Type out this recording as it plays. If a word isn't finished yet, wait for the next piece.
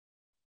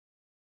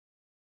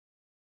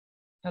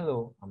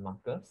Hello, I'm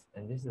Marcus,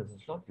 and this is a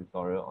short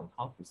tutorial on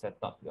how to set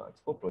up your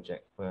Expo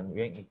project for your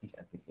React Native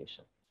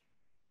application.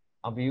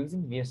 I'll be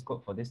using VS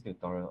Code for this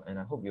tutorial, and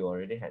I hope you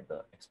already had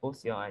the Expo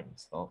CLI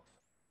installed.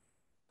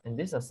 And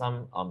these are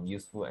some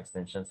useful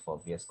extensions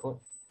for VS Code.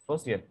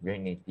 First, we have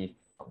React Native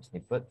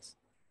snippets.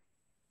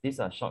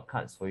 These are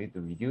shortcuts for you to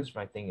reduce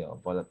writing your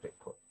boilerplate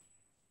code.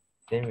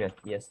 Then we have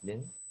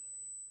ESLint.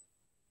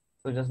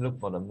 So just look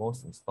for the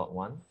most installed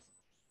ones.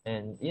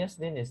 And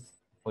ESLint is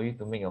for you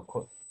to make your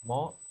code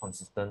more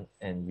consistent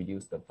and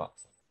reduce the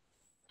bugs.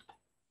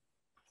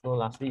 So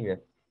lastly, we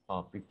have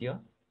Prettier.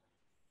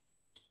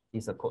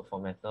 It's a code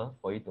formatter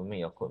for you to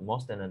make your code more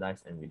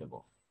standardized and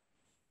readable.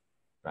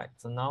 Right,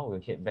 so now we'll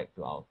head back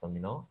to our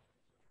terminal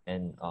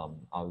and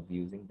I'll be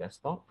using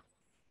desktop.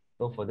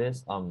 So for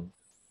this, you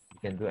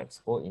can do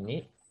Expo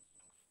init,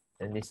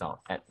 and this is our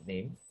app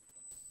name.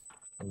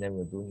 And then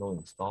we'll do no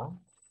install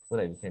so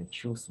that we can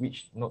choose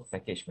which node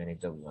package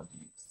manager we want to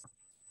use.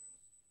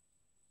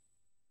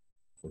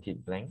 We'll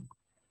hit blank.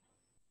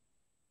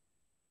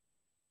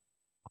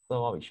 After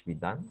a while, it should be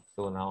done.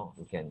 So now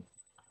we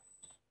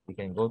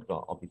can go to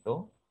our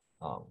orbital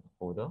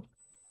folder.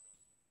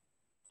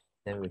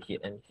 Then we'll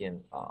hit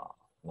npm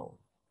no.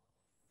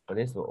 For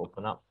this, we'll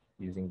open up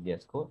using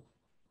VS Code.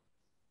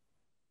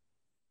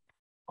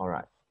 All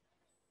right.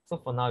 So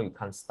for now, you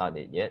can't start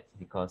it yet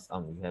because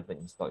you haven't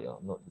installed your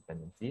node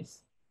dependencies.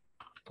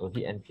 We'll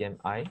hit npm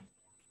I.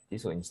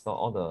 This will install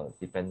all the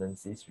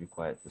dependencies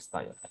required to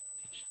start your application.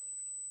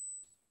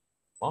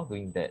 While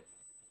doing that,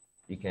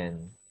 you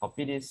can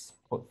copy this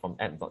code from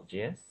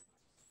app.js.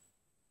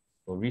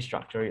 We'll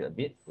restructure it a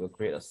bit. We'll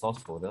create a source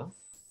folder,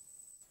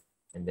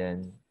 and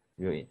then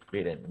we'll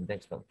create an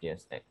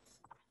index.jsx.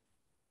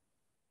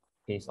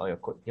 Paste all your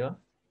code here.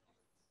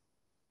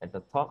 At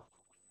the top,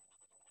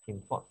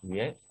 import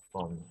React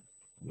from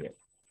React.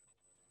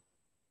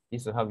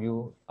 This will help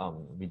you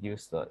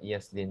reduce the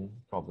ESLint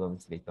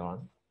problems later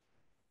on.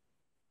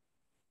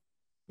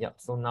 Yep,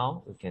 so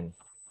now we can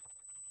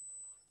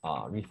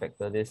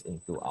refactor this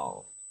into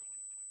our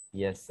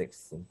ES6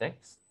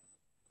 syntax.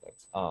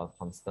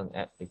 Constant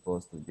app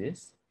equals to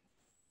this.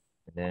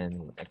 And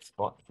then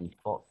export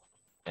default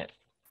app.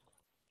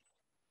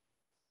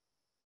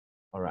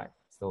 All right,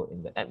 so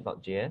in the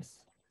app.js,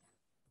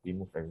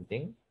 remove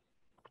everything.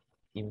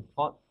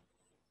 Import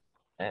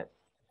app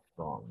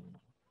from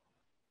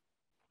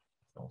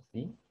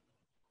C.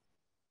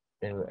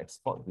 Then we'll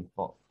export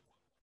default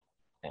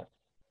app.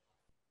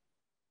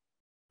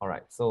 All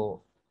right,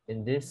 so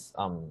in this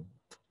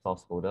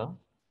source folder,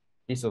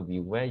 this will be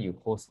where you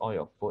host all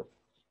your code.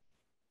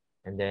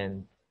 And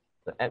then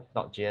the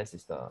app.js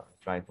is the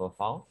driver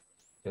file.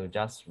 You'll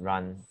just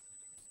run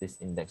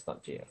this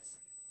index.js.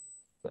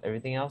 So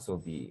everything else will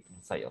be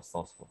inside your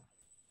source folder.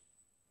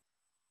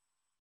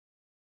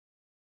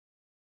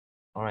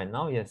 All right,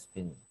 now it has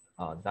been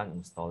done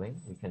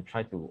installing. We can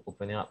try to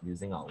open it up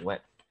using our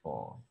web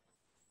for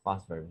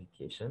fast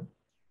verification.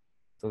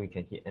 So we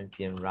can hit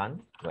npm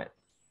run web.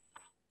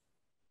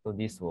 So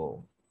this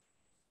will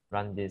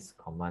run this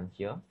command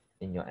here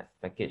in your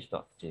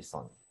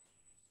package.json.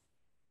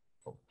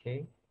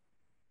 Okay.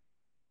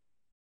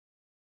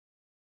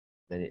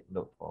 Let it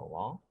load for a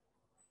while.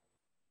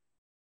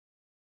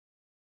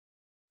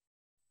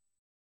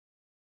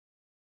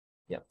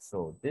 Yep,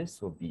 so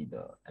this will be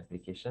the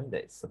application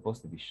that is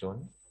supposed to be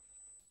shown.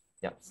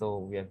 Yep, so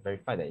we have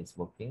verified that it's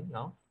working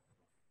now.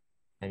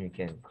 And you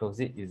can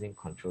close it using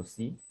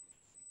Ctrl+C.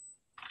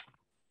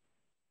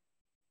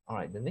 All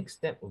right, the next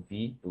step would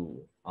be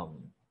to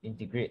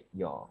integrate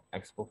your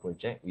Expo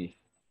project with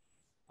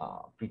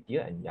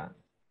Prettier and Yarn.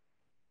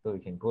 So you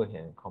can go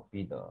ahead and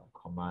copy the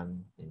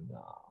command in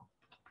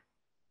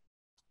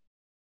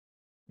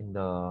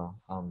the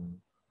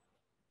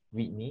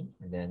README,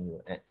 and then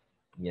we'll add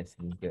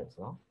ESLint here as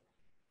well.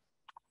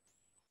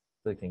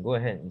 So you can go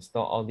ahead and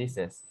install all this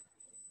as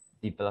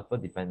developer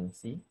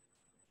dependency.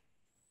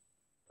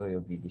 So it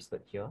will be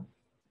listed here.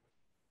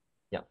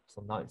 Yep,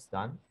 so now it's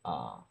done.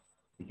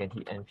 You can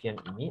hit npm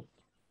init,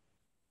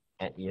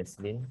 add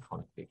ESLint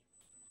config.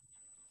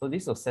 So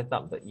this will set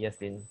up the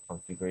ESLint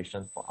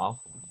configuration for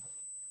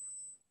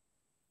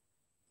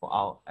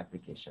our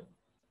application.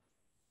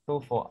 So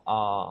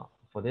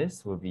for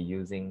this, we'll be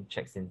using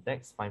check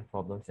syntax, find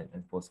problems, and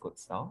enforce code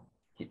style.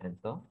 Hit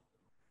enter.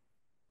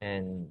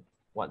 And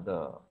what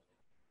the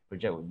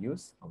project will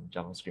use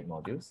JavaScript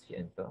modules, hit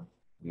enter.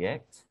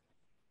 React.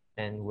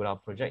 And will our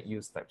project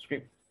use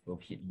TypeScript? We'll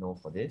hit no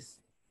for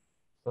this.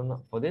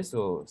 So for this,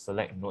 we'll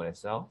select Node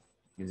as well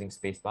using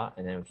spacebar,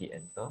 and then we'll hit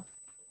enter.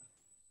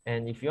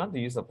 And if you want to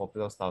use a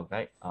popular style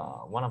guide,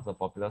 one of the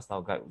popular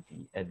style guide would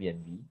be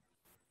Airbnb.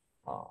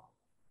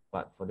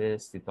 But for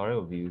this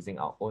tutorial, we'll be using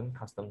our own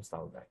custom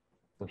style guide.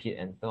 So hit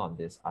enter on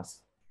this,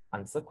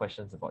 answer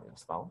questions about your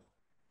style.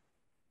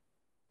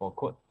 For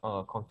code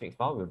config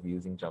file, we'll be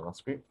using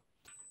JavaScript.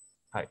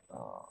 Type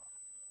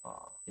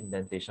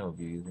indentation, will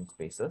be using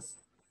spaces,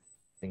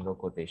 single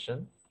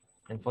quotation.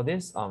 And for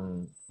this,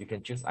 you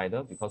can choose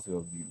either because we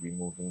will be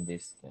removing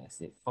this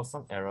as it caused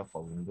some error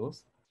for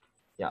Windows.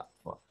 Yeah,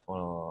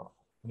 for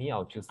Me,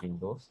 I'll choose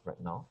Windows right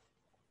now.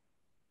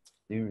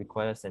 Do you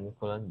require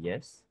semicolon?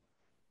 Yes.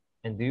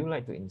 And do you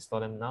like to install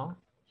them now?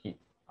 Hit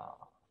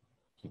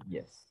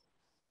yes.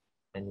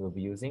 And we'll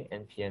be using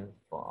npm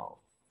for our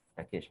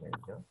package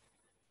manager.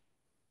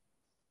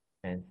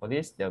 And for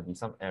this, there'll be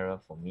some error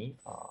for me.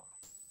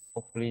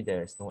 Hopefully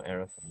there is no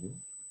error for you.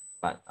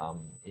 But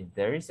if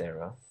there is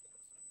error,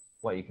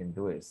 what you can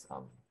do is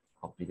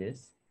copy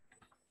this,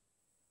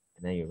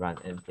 and then you run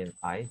npm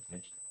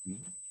i-d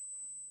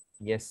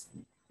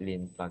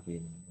ESLint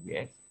plugin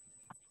React.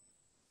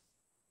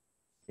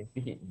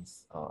 Simply hit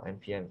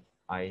npm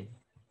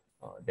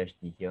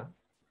i-d here,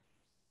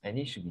 and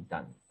it should be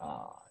done.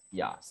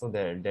 Yeah, so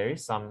there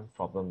is some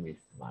problem with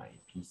my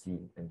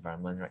PC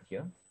environment right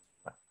here,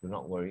 but do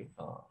not worry.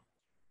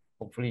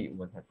 Hopefully it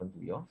won't happen to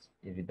yours.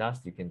 If it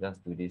does, you can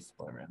just do this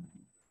for a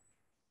remedy.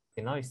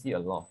 Okay, now you see a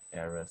lot of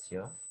errors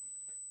here.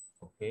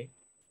 Okay,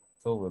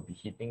 so we'll be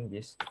hitting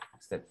this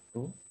step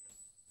 2.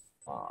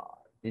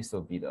 This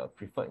will be the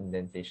preferred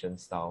indentation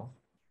style,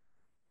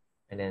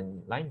 and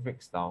then line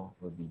break style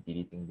will be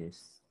deleting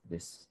this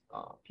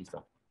piece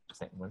of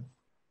segment.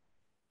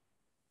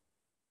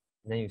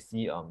 And then you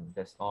see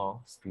there's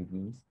all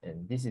squigglies,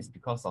 and this is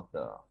because of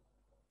the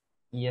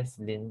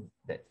ESLint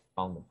that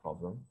found the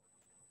problem.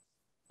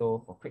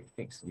 So for quick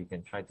fix, you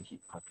can try to hit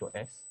Ctrl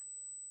S,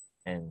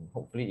 and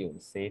hopefully it will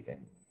save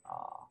and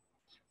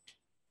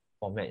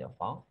format your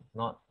file. If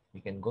not,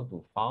 you can go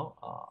to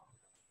File,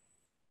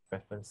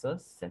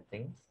 Preferences,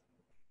 Settings,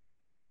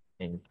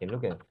 and you can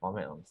look at the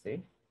format on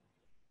save.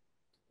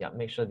 Yeah,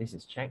 make sure this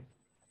is checked,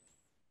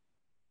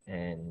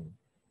 and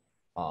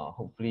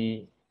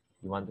hopefully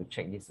you want to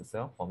check this as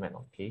well, format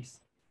on case.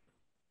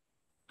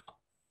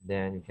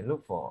 Then you can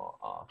look for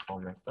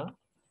formatter.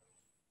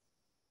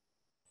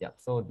 Yeah,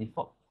 so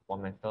default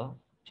formatter,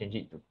 change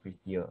it to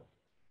Prettier.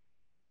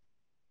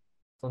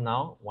 So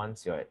now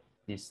once you're at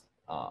this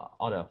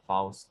all the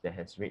files that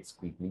has red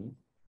squiggly,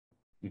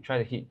 you try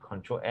to hit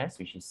Ctrl S,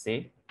 which is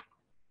save,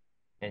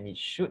 and it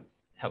should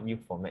help you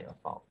format your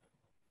file.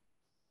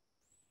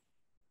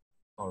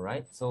 All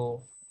right,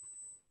 so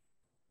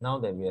now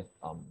that we have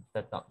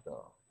set up the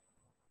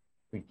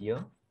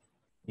Prettier,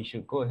 you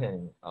should go ahead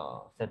and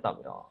set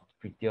up your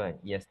Prettier and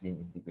ESLint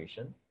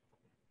integration.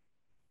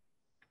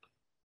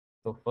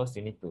 So first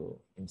you need to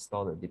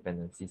install the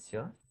dependencies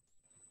here.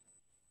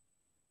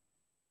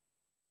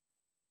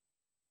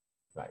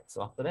 Right,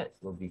 so after that,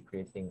 we'll be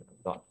creating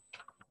a dot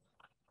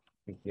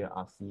Prettier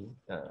RC,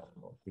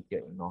 Prettier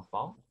ignore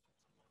file.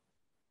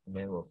 And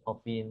then we'll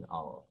copy in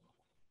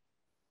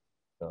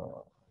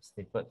the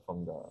snippet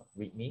from the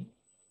README.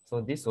 So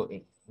this will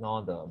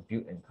ignore the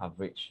build and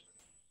coverage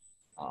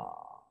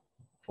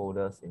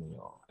folders in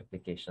your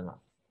application.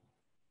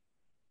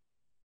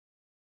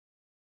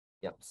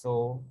 Yep,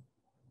 so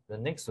the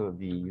next will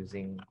be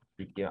using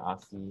Prettier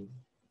rc.js.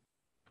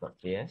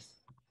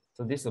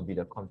 So this will be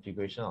the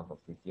configuration of the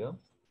Prettier.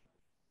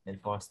 And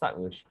for a start,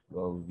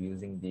 we'll be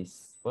using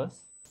this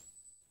first.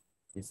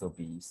 This will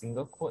be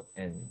single quote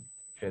and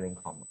trailing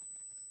comma.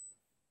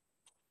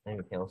 And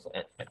we can also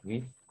add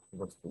width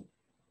equals 2.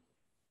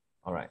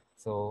 All right,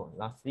 so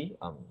lastly,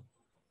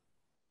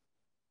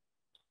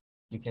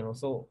 you can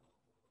also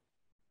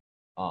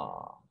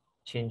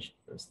change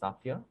the stuff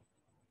here.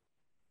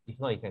 If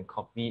not, you can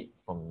copy it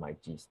from my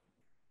gist.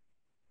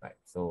 Right,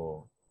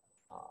 so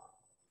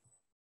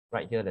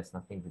right here, there's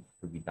nothing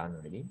to be done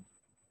already.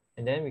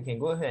 And then we can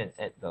go ahead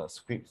and add the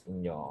scripts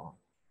in your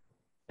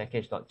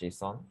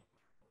package.json.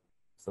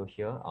 So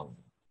here,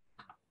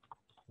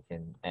 you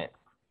can add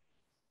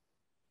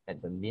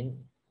the lint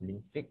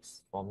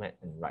fix, format,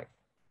 and write.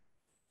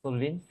 So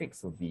lint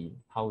fix will be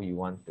how you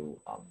want to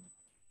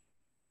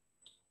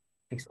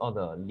fix all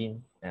the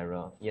lint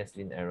error,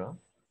 ESLint error.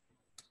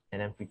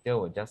 And then Prettier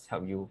will just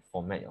help you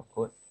format your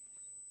code.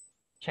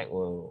 Check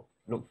will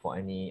look for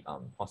any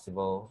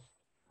possible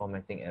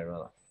formatting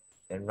error.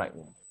 Then write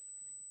will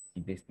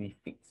be basically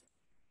fixed.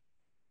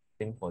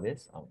 Same for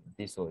this.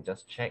 This will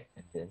just check,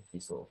 and then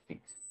this will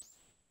fix.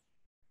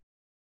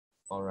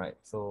 All right,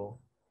 so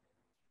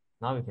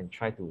now we can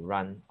try to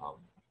run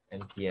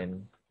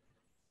npm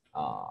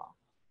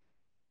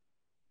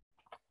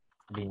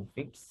lint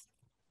fix.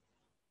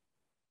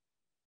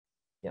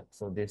 Yep,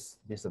 so this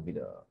will be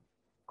the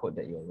code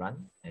that you'll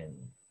run, and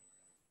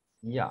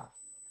yeah,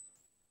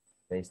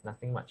 there is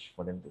nothing much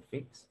for them to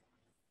fix.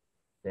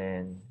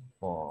 Then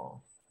for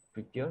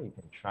Prettier, you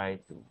can try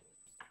to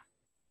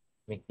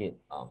make it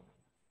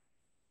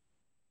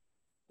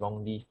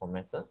wrongly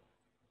formatted.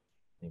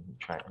 And you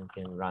try and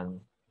can run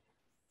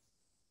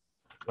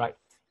write.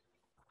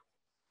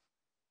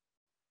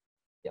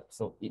 Yep,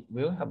 so it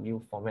will help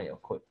you format your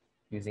code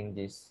using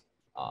this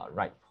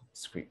write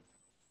script.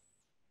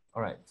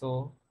 All right,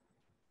 so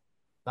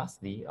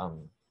lastly,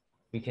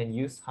 we can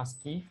use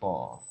Husky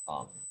for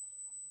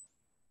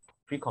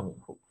pre-commit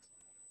hooks.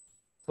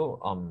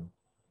 So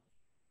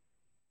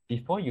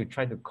before you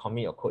try to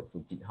commit your code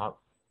to GitHub,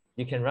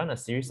 you can run a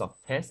series of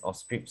tests or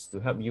scripts to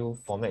help you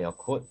format your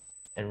code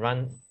and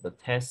run the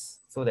tests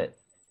so that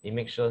it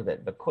makes sure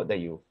that the code that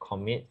you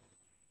commit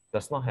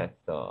does not have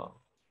the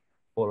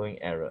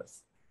following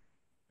errors,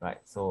 right?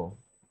 So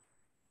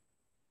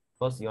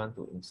first you want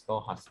to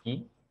install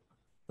Husky.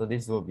 So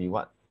this will be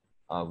what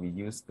we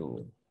use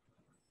to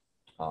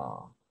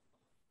uh,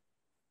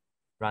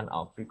 run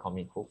our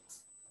pre-commit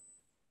hooks.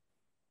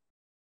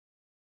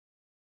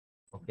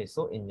 Okay,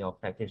 so in your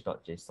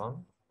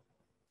package.json,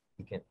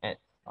 you can add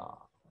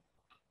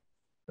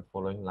the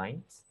following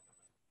lines.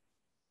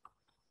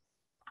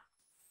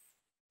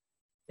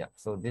 Yeah,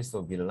 so this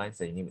will be the lines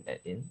that you need to add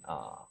in.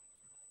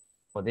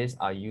 For this,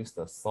 I use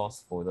the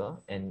source folder,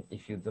 and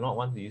if you do not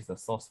want to use the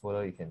source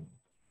folder, you can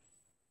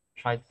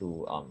try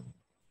to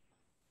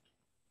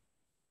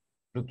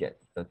look at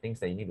the things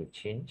that you need to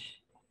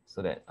change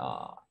so that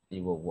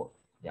it will work.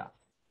 Yeah,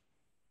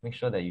 make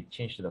sure that you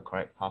change to the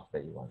correct path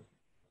that you want.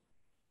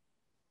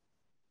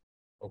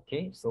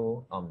 Okay,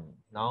 so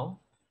now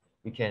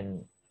we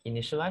can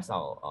initialize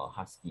our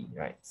Husky,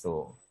 right?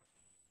 So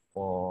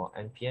for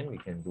npm, we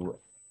can do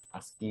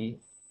Husky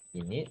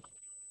init,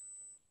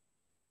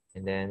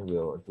 and then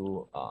we'll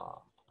do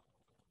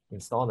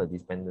install the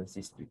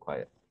dependencies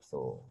required.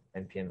 So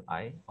npm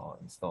I or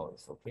install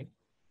is okay.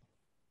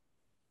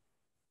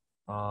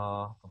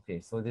 Okay,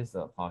 so this is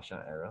a partial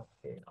error.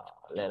 Okay,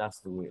 let us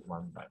do it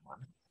one by one.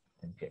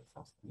 npx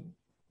Husky.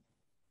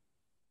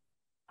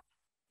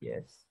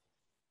 Yes.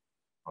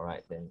 All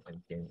right, then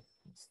npm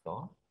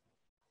install.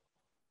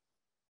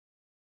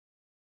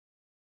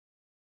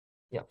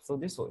 Yeah, so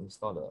this will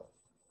install the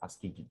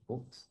Husky git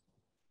books.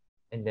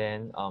 And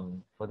then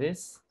for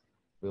this,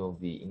 we'll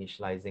be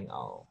initializing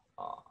our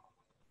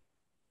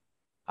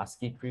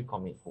Husky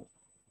pre-commit hook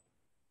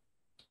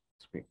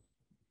script.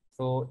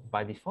 So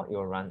by default,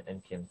 you'll run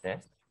npm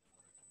test.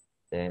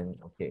 Then,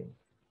 okay.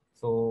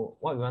 So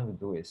what we want to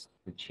do is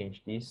to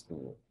change this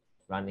to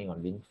running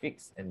on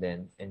linfix and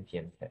then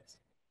npm test.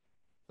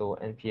 So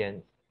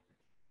npm,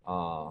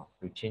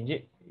 to change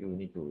it, you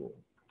need to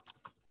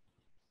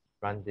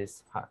run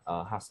this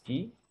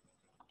Husky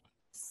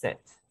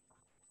set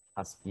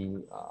Husky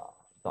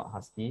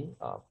 .husky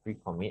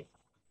pre-commit,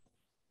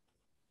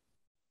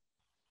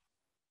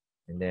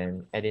 and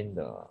then add in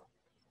the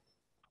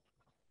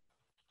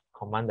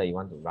command that you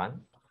want to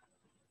run.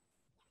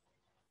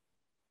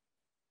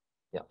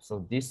 Yeah,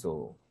 so this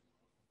will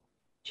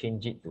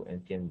change it to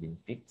npm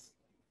linfix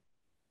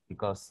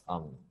because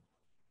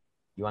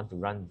you want to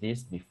run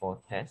this before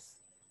test,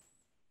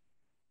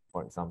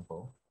 for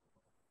example.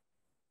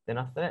 Then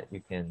after that,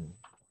 you can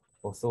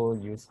also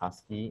use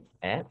Husky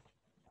add.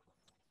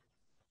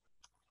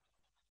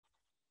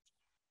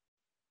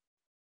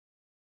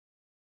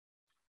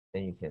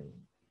 Then you can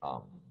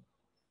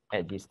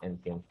add this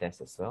npm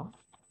test as well.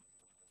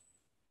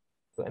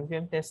 So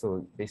npm test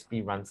will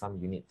basically run some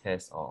unit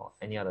tests or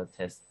any other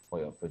test for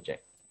your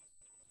project.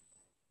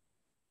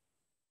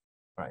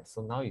 All right,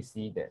 so now you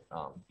see that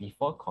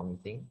before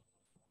committing,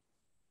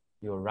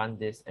 you'll run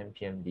this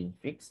npm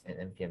linfix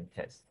and npm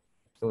test.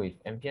 So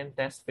if npm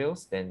test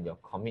fails, then your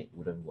commit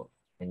wouldn't work,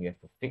 and you have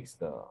to fix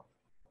the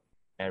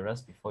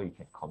errors before you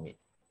can commit.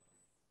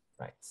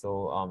 Right.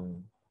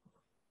 So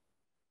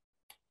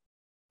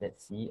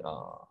let's see.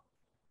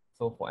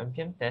 So for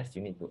npm test,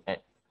 you need to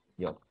add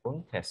your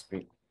own test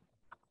script.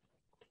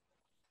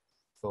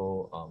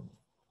 So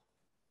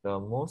the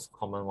most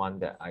common one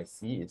that I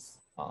see is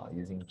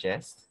using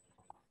jest.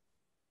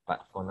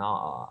 But for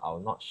now, I will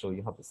not show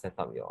you how to set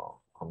up your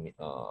commit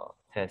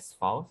test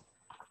files.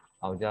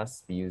 I'll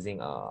just be using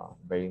a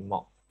very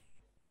mock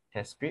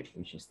test script,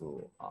 which is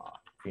to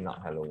print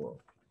out hello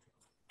world.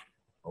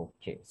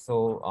 Okay,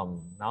 so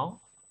now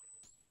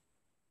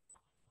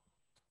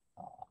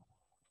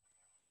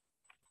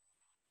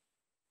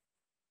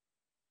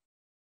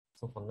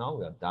so for now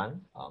we are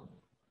done.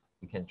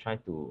 We can try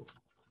to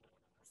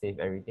save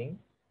everything.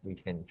 We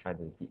can try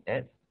to git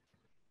add.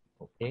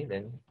 Okay,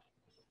 then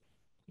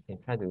we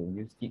can try to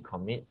use git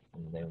commit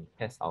and then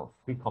test our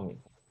pre-commit.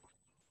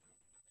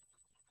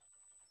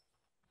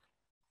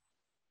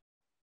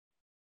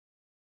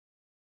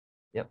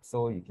 Yep,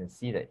 so you can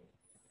see that it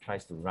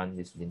tries to run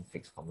this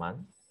linfix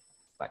command,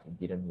 but it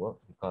didn't work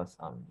because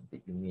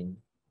did you mean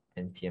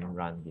npm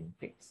run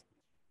linfix?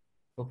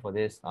 So for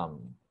this,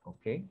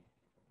 okay,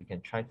 you can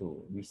try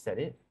to reset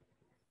it.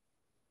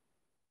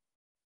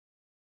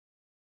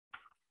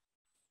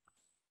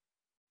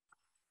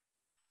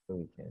 So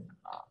we can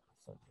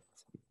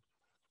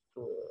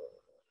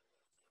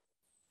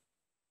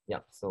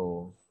yep,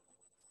 so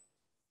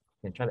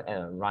you can try to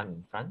add a run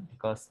in front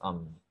because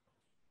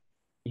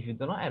if you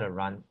do not add a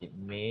run, it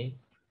may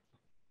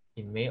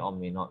or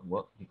may not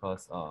work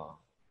because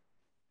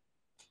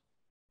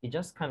it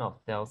just kind of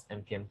tells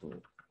npm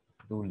to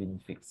do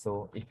linfix.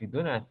 So if you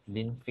don't have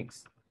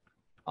linfix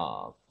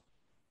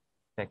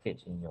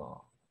package in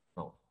your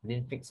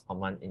linfix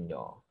command in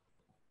your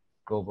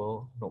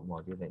global node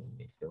module, then you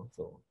may fail.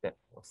 So that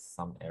was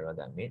some error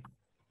that I made.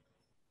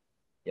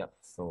 Yep,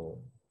 so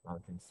now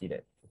you can see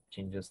that it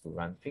changes to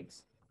run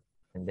fix.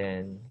 And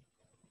then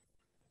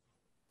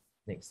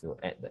next we'll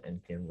add the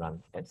npm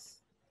run test.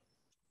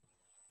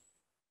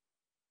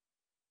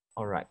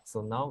 All right,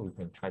 so now we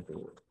can try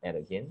to add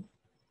again.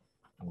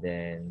 And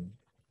then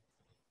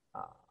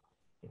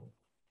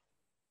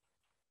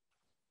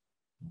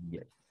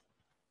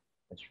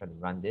Let's try to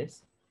run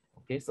this.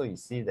 Okay, so you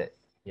see that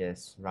it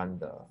has run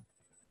the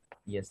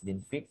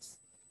ESLint fix,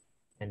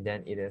 and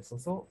then it has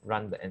also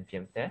run the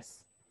npm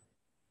test,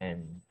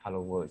 and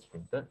hello world is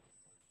printed,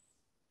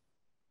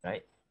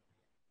 right?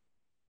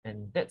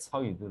 And that's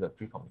how you do the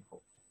pre-commit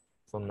code.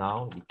 So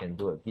now you can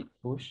do a git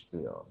push to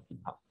your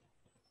GitHub,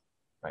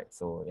 right?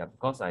 So yeah,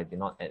 because I did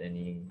not add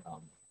any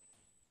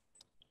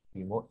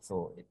remote,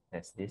 so it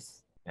has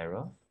this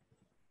error.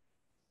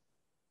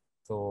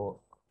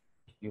 So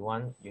if you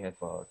want, you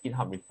have a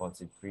GitHub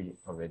repository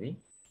already.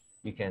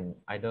 You can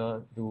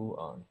either do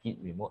a git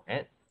remote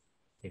add.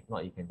 If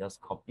not, you can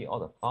just copy all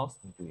the files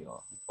into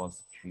your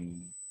repository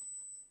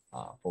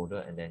folder,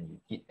 and then you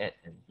git add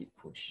and git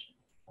push,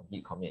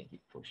 git commit and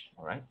git push.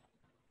 All right.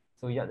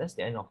 So yeah, that's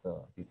the end of the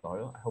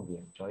tutorial. I hope you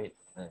enjoy it,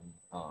 and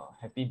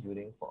happy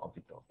building for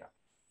Orbital. Yeah.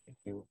 Thank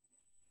you.